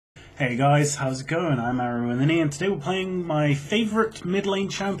Hey guys, how's it going? I'm aarointheknee, and today we're playing my favourite mid lane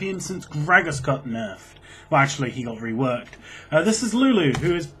champion since Gragas got nerfed. Well, actually, he got reworked. This is Lulu,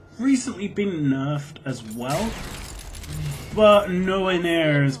 who has recently been nerfed as well, but nowhere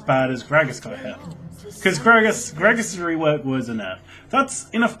near as bad as Gragas got hit. Because Gragas' rework was a nerf. That's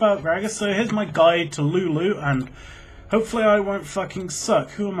enough about Gragas, so here's my guide to Lulu, and hopefully I won't fucking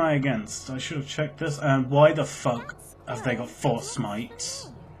suck. Who am I against? I should have checked this, and why the fuck have they got 4 smites?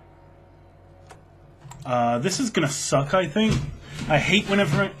 This is gonna suck, I think. I hate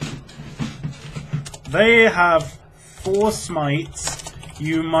whenever they have 4 smites.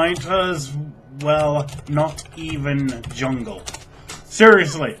 You might as well not even jungle.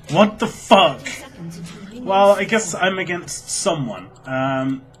 Seriously, what the fuck? Well, I guess I'm against someone.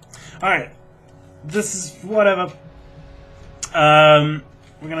 Alright. This is whatever. We're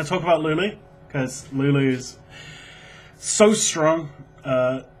gonna talk about Lulu, because Lulu's so strong.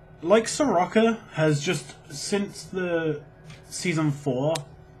 Like Soraka has just, since the Season 4,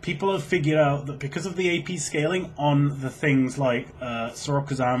 people have figured out that because of the AP scaling on the things like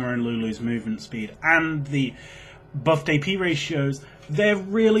Soraka's armor and Lulu's movement speed and the buffed AP ratios, they're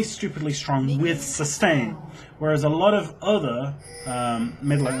really stupidly strong with sustain. Whereas a lot of other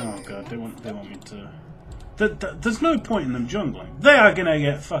mid lane, oh god, they want me to. There's no point in them jungling. They are gonna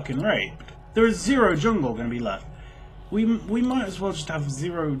get fucking raped. There is 0 jungle gonna be left. We might as well just have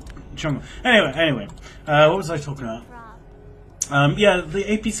 0 jungle. Anyway, what was I talking about? Yeah, the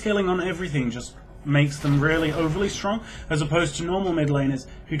AP scaling on everything just makes them really overly strong, as opposed to normal mid laners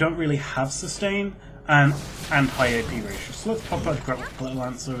who don't really have sustain and high AP ratio. So let's pop out Glitter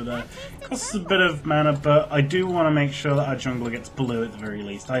Lance over there. It costs a bit of mana, but I do want to make sure that our jungler gets blue at the very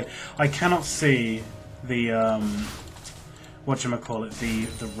least. I cannot see the whatchamacallit,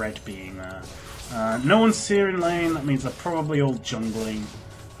 the red being there. No one's here in lane, that means they're probably all jungling,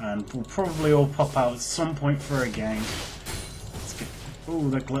 and we'll probably all pop out at some point for a gank. Let's get... Oh,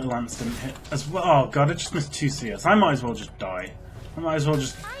 the Glitter Lance didn't hit as well. Oh god, I just missed 2 CS. I might as well just die. I might as well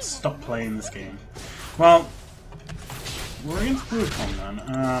just stop playing this game. Well, we're against Wukong then.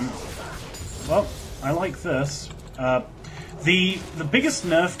 Well, I like this. The biggest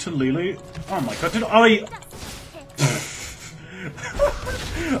nerf to Lulu... Oh my god, did I...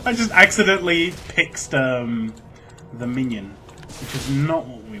 I just accidentally picked the minion, which is not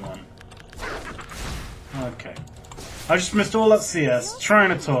what we want. Okay. I just missed all that CS, trying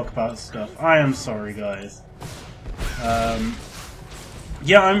to talk about stuff. I am sorry, guys.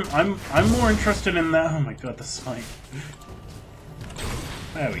 Yeah, I'm more interested in that. Oh my god, the smite.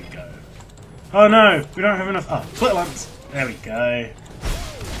 There we go. Oh no, we don't have enough. Oh, Glitter Lance. There we go.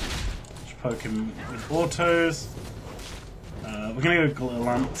 Just poke him with autos. We're gonna go Glitter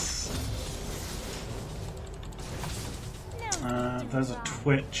Lance. There's a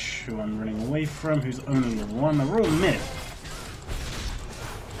Twitch who I'm running away from, who's only level 1. They're all mid.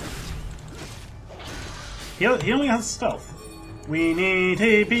 He only has stealth. We need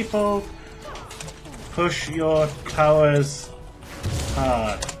people. Push your towers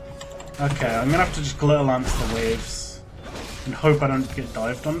hard. Okay, I'm gonna have to just Glitter Lance the waves and hope I don't get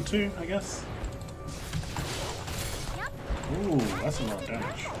dived onto, I guess. Ooh, that's a lot of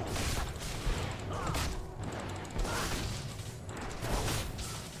damage.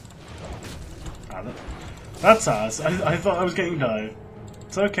 Ah, that's ours. I thought I was getting dived.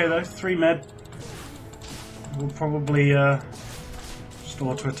 It's okay though, 3 med. We'll probably just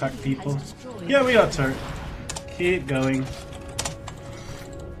auto-attack people. Yeah, we are turret. Keep going.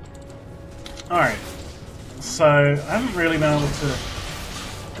 Alright. So, I haven't really been able to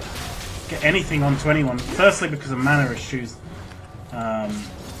get anything onto anyone. Firstly, because of mana issues.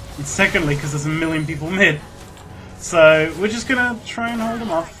 And secondly, because there's a million people mid. So, we're just gonna try and hold them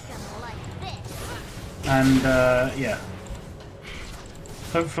off. And, yeah.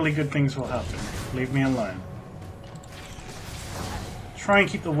 Hopefully good things will happen. Leave me alone. Try and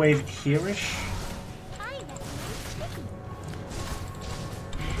keep the wave here-ish.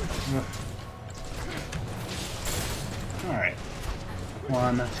 Alright.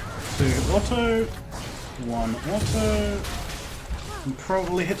 1, 2 auto. 1 auto. And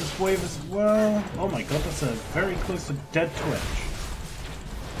probably hit this wave as well. Oh my god, that's a very close to dead Twitch.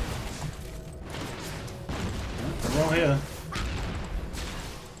 They're all here.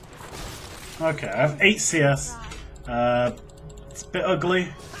 Okay, I have 8 CS. It's a bit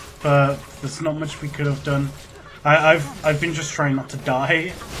ugly, but there's not much we could have done. I've been just trying not to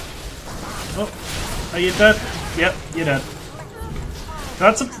die. Oh, are you dead? Yep, you're dead.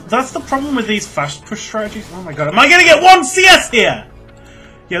 That's the problem with these fast push strategies. Oh my god, am I gonna get 1 CS here?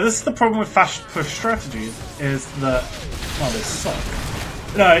 Yeah, this is the problem with fast push strategies, is that, well, they suck.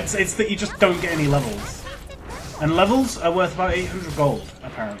 No, it's that you just don't get any levels. And levels are worth about 800 gold,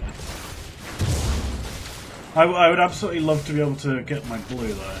 apparently. I would absolutely love to be able to get my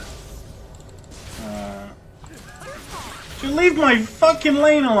blue, though. You leave my fucking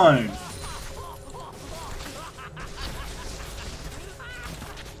lane alone!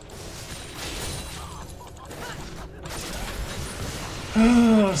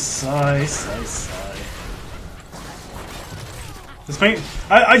 Oh, sigh, sigh, sigh.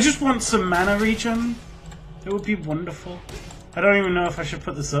 I just want some mana regen. It would be wonderful. I don't even know if I should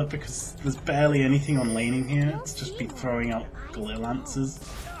put this up because there's barely anything on laning here. It's just be throwing out glitter lances.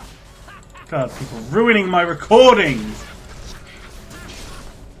 God, people ruining my recordings!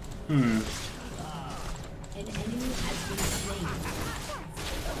 Oh,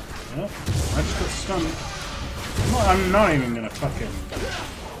 I just got stunned. I'm not even gonna fucking...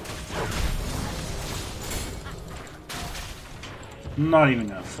 Not even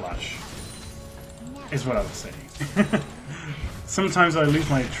gonna flash. Is what I was saying. Sometimes I lose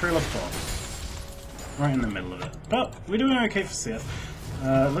my trail of thought. Right in the middle of it. But we're doing okay for CF.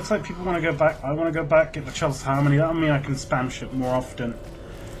 Looks like people want to go back. I want to go back, get the Chelsea Harmony. That'll mean I can spam shit more often.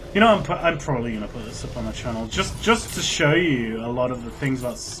 You know, I'm probably gonna put this up on the channel just to show you a lot of the things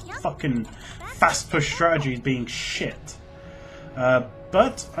about fucking fast push strategies being shit.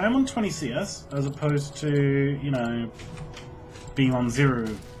 But I am on 20 CS as opposed to, you know, being on 0.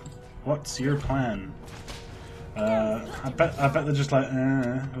 What's your plan? I bet they're just like,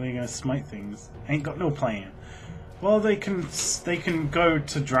 we're gonna smite things. Ain't got no plan. Well, they can go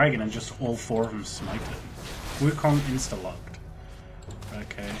to dragon and just all 4 of them smite it. Wukong insta-locked.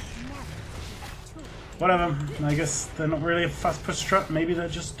 Okay. Whatever. I guess they're not really a fast push strat. Maybe they're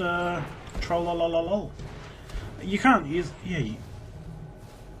just troll lol. You can't use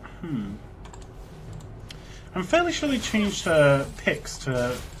I'm fairly sure they changed picks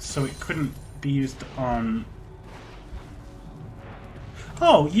so it couldn't be used on.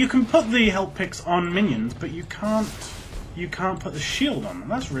 Oh, you can put the health picks on minions, but you can't put the shield on them.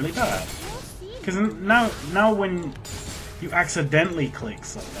 That's really bad. Because now when you accidentally click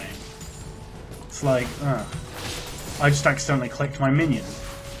something, it's like, I just accidentally clicked my minion.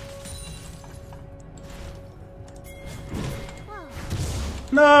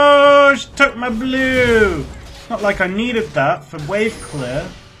 No, she took my blue. Not like I needed that for wave clear.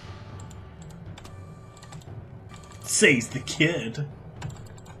 Says the kid.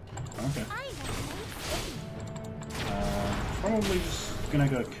 Okay. Probably just gonna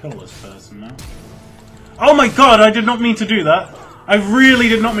go kill this person now. Oh my god, I did not mean to do that. I really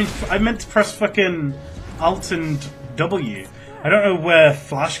did not mean to. I meant to press fucking Alt and W. I don't know where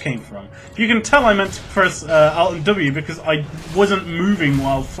Flash came from. You can tell I meant to press Alt and W because I wasn't moving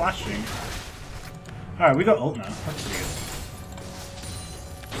while flashing. Alright, we got ult now. That's pretty good.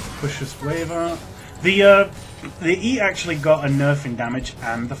 Push this wave out. The E actually got a nerf in damage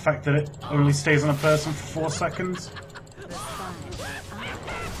and the fact that it only stays on a person for 4 seconds.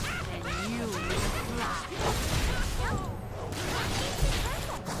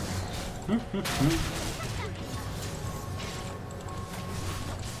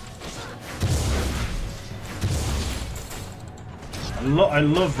 I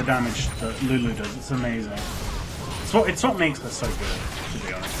love the damage that Lulu does. It's amazing. It's what makes her so good, to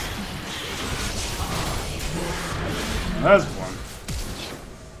be honest. Now, there's one.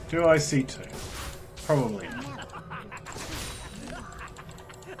 Do I see 2? Probably not.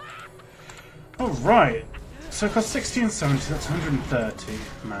 Alright. So it costs 60 and 70, that's 130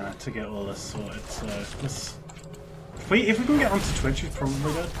 mana to get all this sorted. So let's... If we can get onto Twitch, it's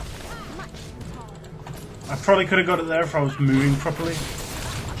probably good. I probably could have got it there if I was moving properly.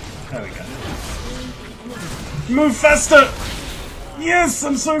 There we go. Move faster! Yes,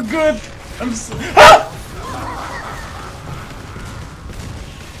 I'm so good! I'm so... Ah!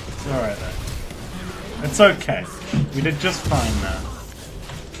 It's alright then. It's okay. We did just fine now.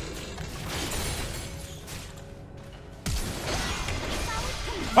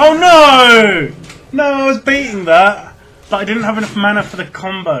 Oh no! No, I was beating that, but I didn't have enough mana for the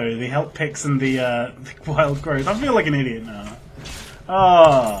combo, the health picks and the wild growth. I feel like an idiot now.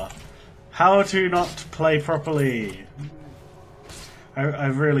 Ah, how to not play properly. I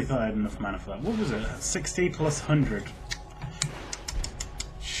really thought I had enough mana for that. What was it? 60 plus 100.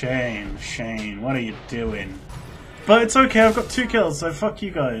 Shane, what are you doing? But it's okay, I've got 2 kills, so fuck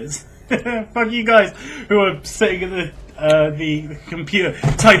you guys. Fuck you guys who are sitting at the computer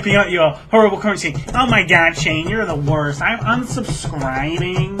typing out your horrible comments saying, "Oh my god, Shane, you're the worst. I'm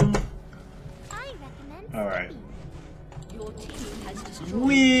unsubscribing." Alright.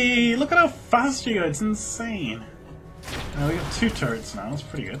 Wee! Look at how fast you go, it's insane. We got 2 turrets now, that's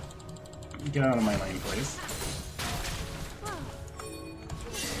pretty good. Get out of my lane, please.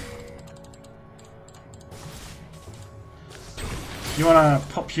 You wanna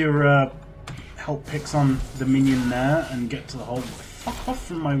pop your help picks on the minion there and get to the hole? Fuck off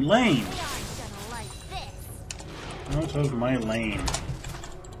from my lane! Out of my lane.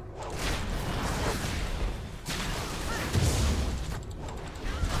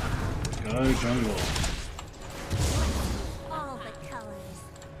 Go jungle. All the colors.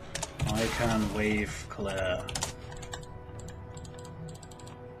 I can wave clear.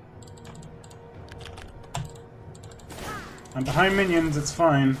 I'm behind minions, it's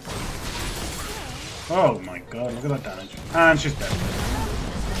fine. Oh my god, look at that damage. And she's dead.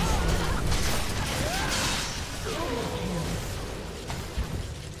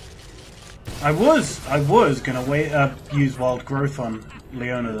 I was gonna use wild growth on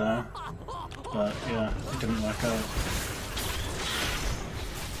Leona there. But yeah, it didn't work out.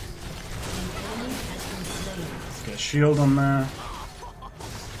 Let's get a shield on there.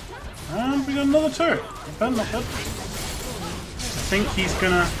 And we got another turret. Not bad, not bad. I think he's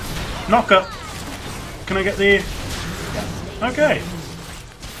gonna knock up. Can I get the... Yeah. Okay.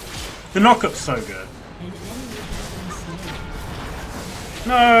 The knock-up's so good.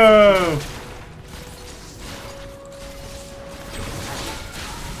 No!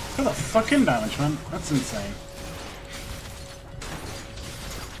 Look at that fucking damage, man. That's insane.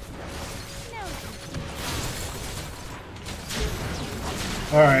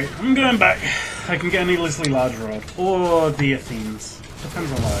 Alright, I'm going back. I can get a needlessly large rod. Or the Athenes.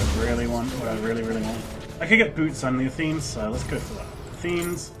 Depends on what I really want, what I really want. I could get boots on the Athenes, so let's go for that.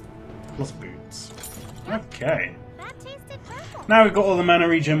 Athenes plus boots. Okay. Now we've got all the mana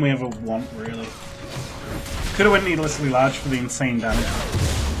regen we ever want, really. Could have went needlessly large for the insane damage.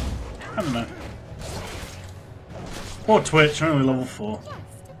 I don't know. Or Twitch, only level 4.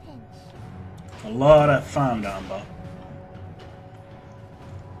 A lot of farm down bot.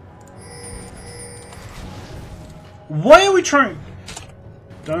 Why are we trying?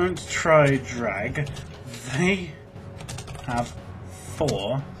 Don't try drag. They have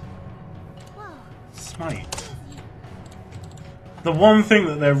 4 smite. The one thing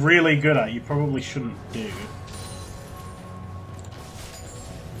that they're really good at, you probably shouldn't do.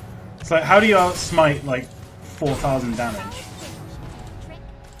 It's like, how do you outsmite like 4,000 damage?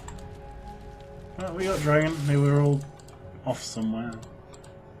 Well, we got dragon. Maybe we're all off somewhere.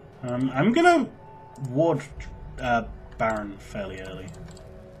 I'm gonna ward Baron fairly early.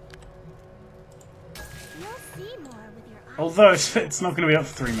 Although it's not going to be up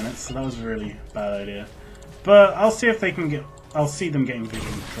for 3 minutes, so that was a really bad idea. But I'll see if they can get. I'll see them getting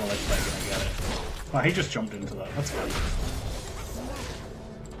vision control if they're going to get it. Well, he just jumped into that. That's fine.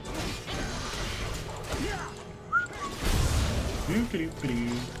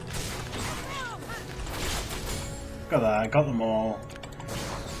 Got that. I got them all.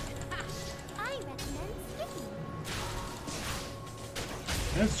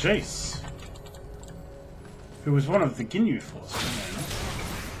 There's Jace, who was one of the Ginyu Force.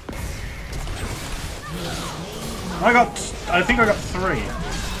 I think I got 3.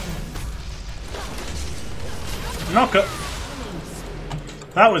 Knock up.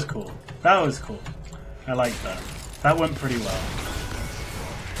 That was cool. That was cool. I like that. That went pretty well.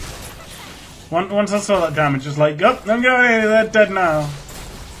 Once I saw that damage, just like, oh, I'm going. They're dead now.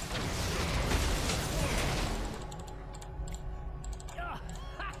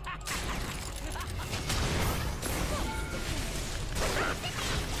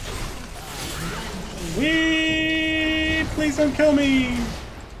 Whee! Please don't kill me!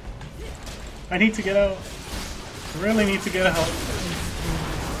 I need to get out. I really need to get out.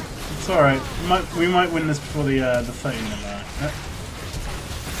 It's alright. We might win this before the 30 minute mark.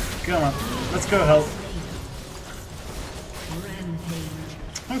 Come on. Let's go help.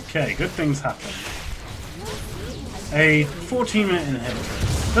 Okay, good things happen. A 14-minute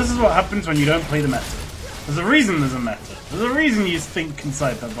inhibitor. This is what happens when you don't play the meta. There's a reason there's a meta. There's a reason you think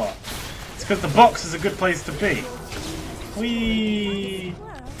inside the bot. It's because the box is a good place to be. Whee!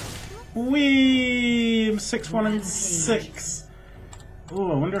 I'm 6-1 and 6.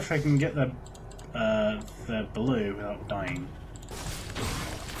 Oh, I wonder if I can get the blue without dying.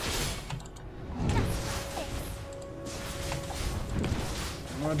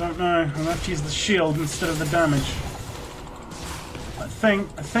 Well, I don't know. I'm gonna have to use the shield instead of the damage. I think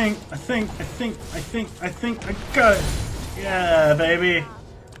I got it. Yeah, baby.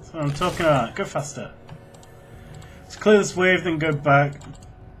 That's what I'm talking about. Go faster. Let's clear this wave, then go back.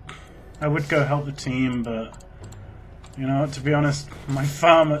 I would go help the team, but you know, to be honest, my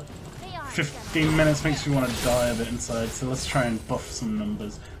farm at 15 minutes makes me want to die a bit inside, so let's try and buff some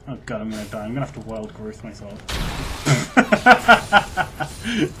numbers. Oh god, I'm gonna die. I'm gonna have to wild growth myself.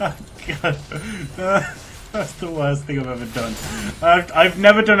 Oh god. That's the worst thing I've ever done. I've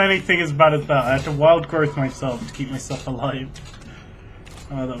never done anything as bad as that. I had to wild growth myself to keep myself alive.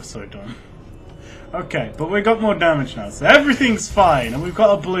 Oh, that was so dumb. Okay, but we got more damage now, so everything's fine, and we've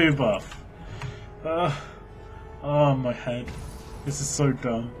got a blue buff. Oh, my head. This is so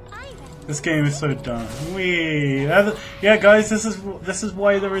dumb. This game is so dumb. Wee. Yeah, guys, this is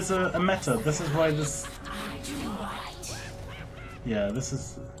why there is a meta. This is why this. Yeah, this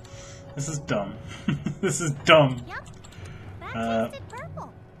is dumb. This is dumb.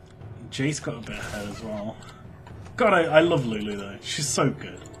 Jace got a bit ahead as well. God, I love Lulu though. She's so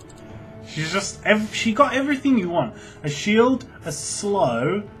good. She's just she got everything you want. A shield, a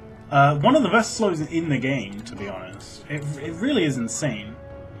slow, one of the best slows in the game, to be honest. It really is insane.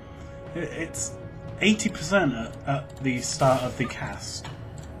 It's 80% at the start of the cast,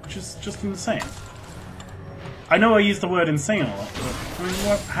 which is just insane. I know I use the word insane a lot, but I mean,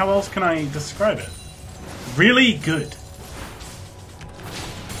 how else can I describe it? Really good.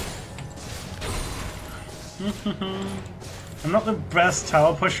 I'm not the best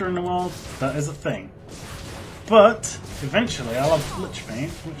tower pusher in the world, that is a thing. But eventually I'll have Lich Bane,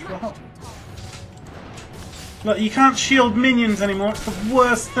 which will help. Look, you can't shield minions anymore, it's the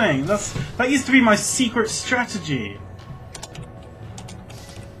worst thing. That used to be my secret strategy.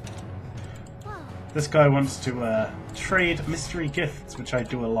 This guy wants to trade mystery gifts, which I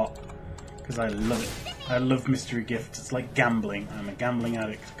do a lot, because I love it. I love mystery gifts. It's like gambling. I'm a gambling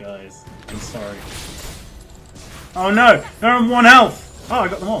addict, guys. I'm sorry. Oh no! They're on 1 health! Oh, I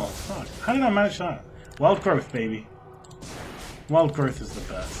got them all. Fuck. How did I manage that? Wild growth, baby. Wild growth is the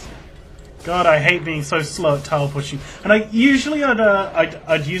best. God, I hate being so slow at tower pushing. And I'd use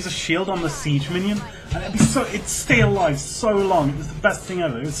a shield on the siege minion, and it'd stay alive so long. It was the best thing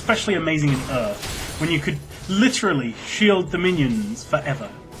ever. It was especially amazing in Earth, when you could literally shield the minions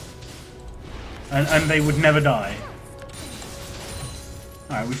forever, and they would never die.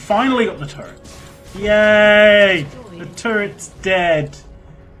 All right, we finally got the turret. Yay! The turret's dead.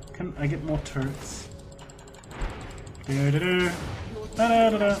 Can I get more turrets? Do-do-do.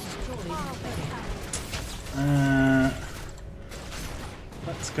 Da-da-da-da.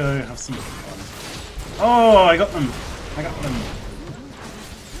 Let's go have some fun. Oh, I got them! I got them.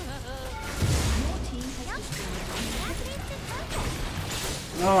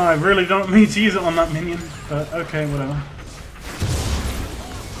 Oh, I really don't mean to use it on that minion, but okay, whatever.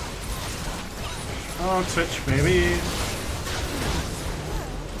 Oh, Twitch baby.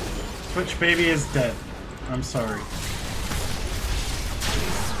 Twitch baby is dead. I'm sorry.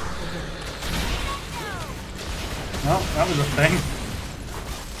 Well, that was a thing.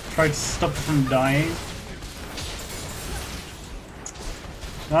 Tried to stop it from dying.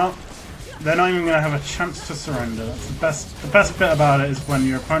 Well, they're not even going to have a chance to surrender. That's the best bit about it is when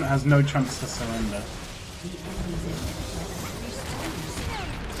your opponent has no chance to surrender.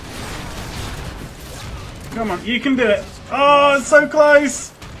 Come on, you can do it! Oh, it's so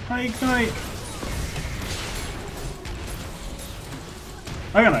close! I ignite!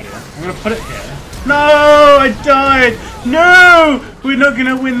 I got an idea. I'm going to put it here. No! I died! No! We're not going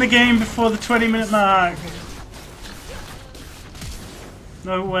to win the game before the 20-minute mark.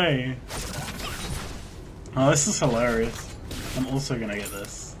 No way. Oh, this is hilarious. I'm also going to get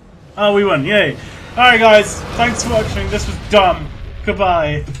this. Oh, we won. Yay. Alright, guys. Thanks for watching. This was dumb.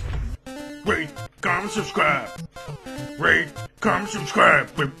 Goodbye. Rate, comment, subscribe. Rate, comment, subscribe.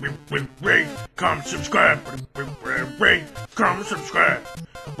 Rate, comment, subscribe. Rate, comment, subscribe.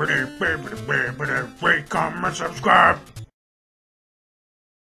 Rate, comment, subscribe.